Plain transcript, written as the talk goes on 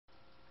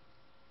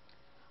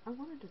I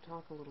wanted to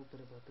talk a little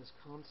bit about this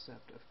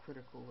concept of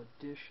critical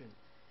edition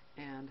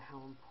and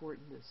how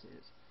important this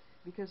is.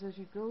 Because as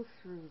you go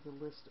through the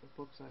list of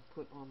books I've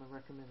put on the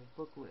recommended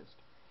book list,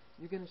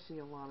 you're going to see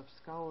a lot of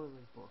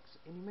scholarly books.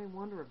 And you may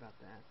wonder about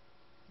that,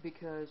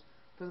 because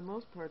for the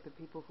most part, the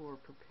people who are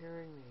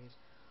preparing these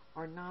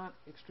are not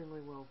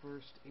extremely well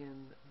versed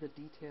in the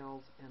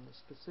details and the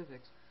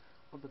specifics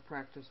of the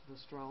practice of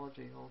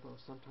astrology, although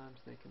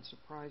sometimes they can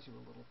surprise you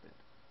a little bit.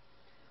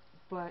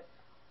 But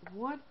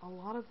what a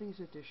lot of these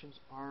editions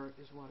are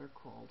is what are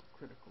called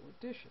critical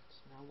editions.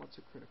 Now, what's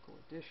a critical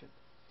edition?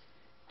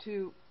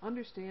 To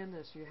understand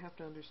this, you have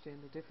to understand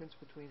the difference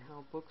between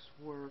how books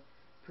were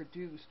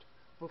produced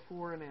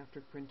before and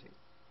after printing.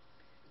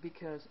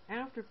 Because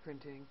after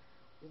printing,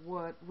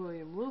 what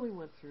William Lilly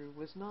went through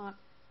was not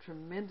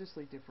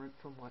tremendously different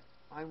from what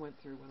I went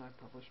through when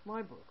I published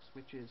my books,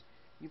 which is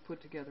you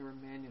put together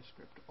a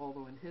manuscript,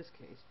 although in his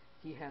case,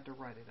 he had to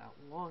write it out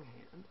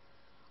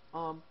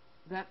longhand.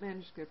 That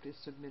manuscript is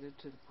submitted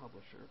to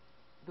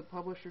the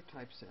publisher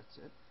typesets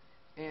it,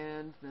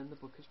 and then the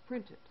book is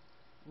printed.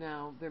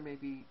 Now, there may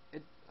be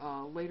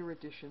later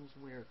editions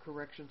where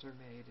corrections are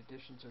made,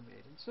 additions are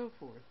made, and so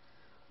forth,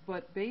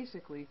 but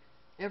basically,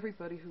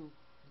 everybody who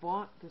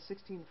bought the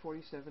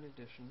 1647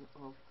 edition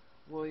of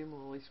William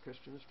Lilly's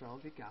Christian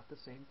Astrology got the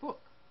same book.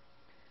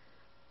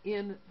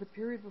 In the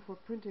period before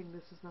printing,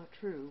 this is not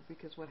true,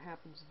 because what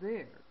happens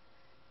there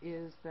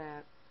is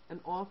that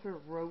an author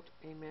wrote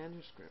a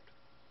manuscript,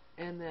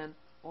 and then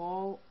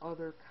all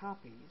other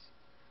copies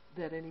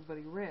that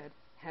anybody read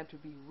had to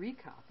be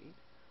recopied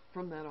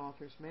from that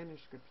author's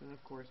manuscript. And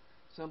of course,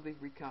 somebody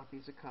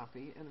recopies a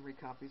copy, and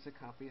recopies a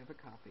copy of a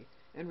copy,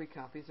 and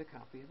recopies a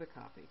copy of a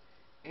copy.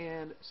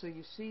 And so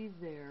you see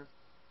there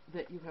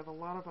that you have a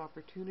lot of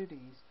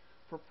opportunities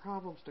for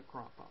problems to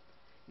crop up.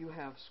 You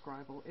have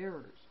scribal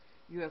errors.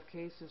 You have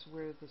cases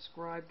where the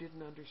scribe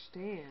didn't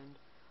understand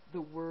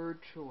the word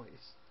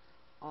choice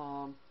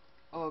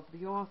of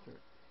the author.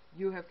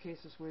 You have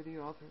cases where the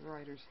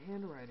author-writer's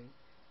handwriting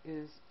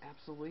is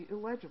absolutely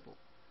illegible.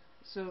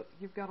 So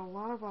you've got a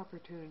lot of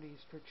opportunities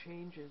for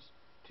changes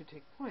to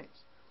take place.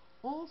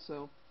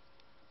 Also,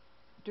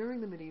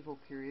 during the medieval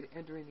period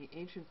and during the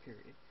ancient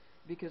period,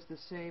 because the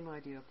same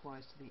idea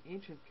applies to the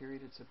ancient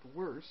period, except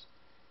worse,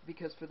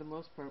 because for the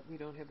most part we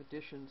don't have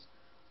editions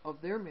of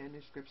their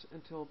manuscripts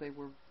until they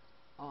were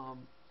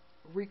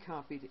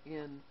recopied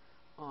in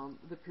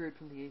the period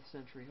from the 8th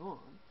century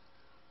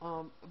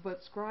on.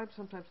 But scribes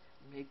sometimes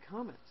made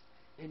comments,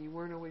 and you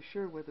weren't always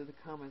sure whether the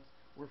comments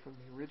were from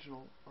the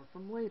original or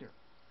from later.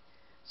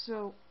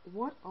 So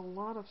what a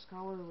lot of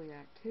scholarly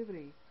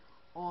activity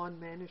on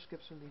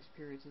manuscripts from these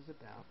periods is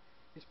about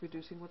is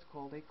producing what's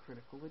called a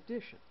critical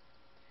edition.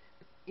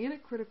 In a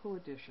critical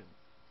edition,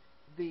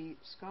 the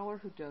scholar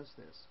who does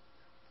this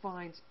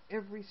finds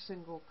every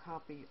single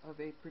copy of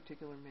a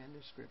particular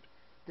manuscript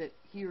that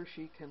he or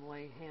she can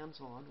lay hands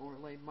on, or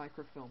lay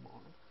microfilm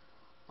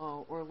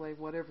on, or lay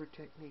whatever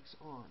techniques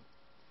on.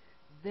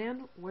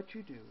 Then what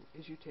you do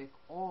is you take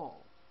all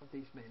of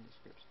these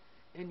manuscripts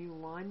and you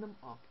line them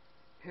up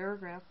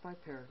paragraph by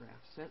paragraph,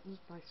 sentence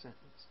by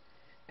sentence,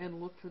 and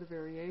look for the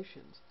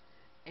variations.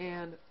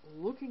 And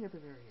looking at the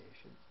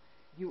variations,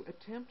 you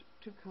attempt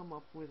to come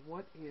up with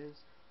what is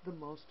the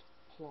most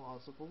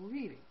plausible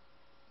reading.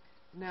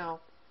 Now,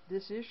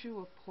 this issue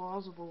of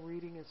plausible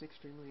reading is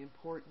extremely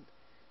important,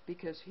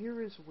 because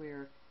here is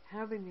where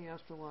having the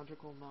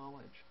astrological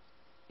knowledge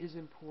is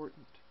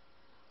important.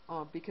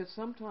 Because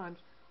sometimes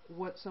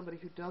what somebody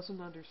who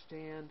doesn't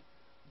understand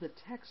the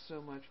text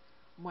so much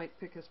might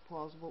pick as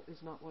plausible is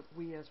not what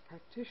we as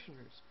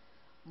practitioners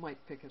might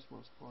pick as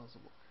most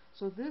plausible.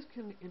 So this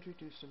can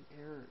introduce some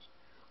errors.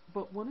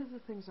 But one of the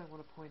things I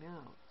want to point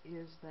out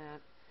is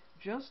that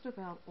just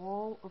about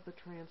all of the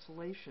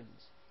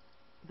translations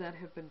that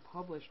have been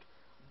published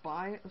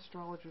by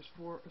astrologers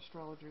for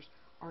astrologers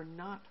are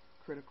not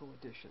critical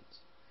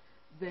editions.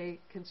 They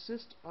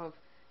consist of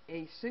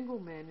a single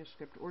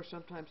manuscript, or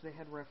sometimes they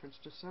had reference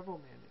to several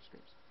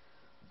manuscripts.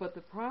 But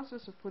the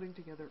process of putting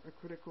together a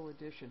critical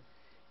edition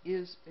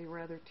is a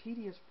rather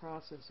tedious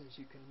process, as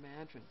you can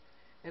imagine.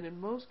 And in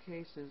most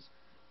cases,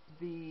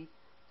 the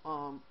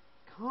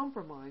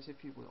compromise,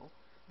 if you will,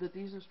 that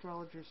these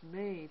astrologers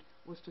made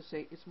was to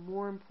say it's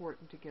more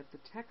important to get the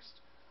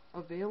text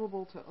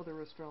available to other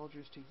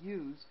astrologers to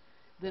use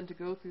than to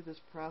go through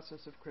this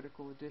process of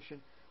critical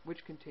edition,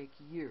 which can take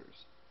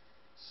years.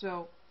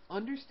 So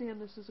understand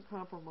this is a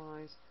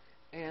compromise,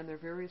 and there are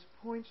various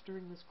points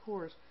during this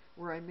course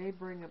where I may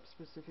bring up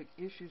specific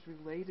issues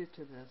related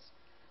to this.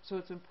 So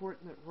it's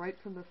important that right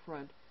from the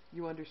front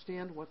you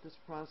understand what this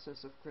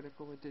process of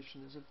critical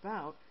edition is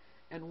about,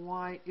 and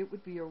why it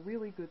would be a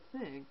really good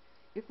thing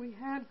if we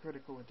had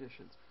critical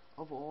editions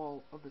of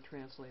all of the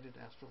translated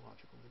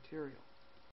astrological material.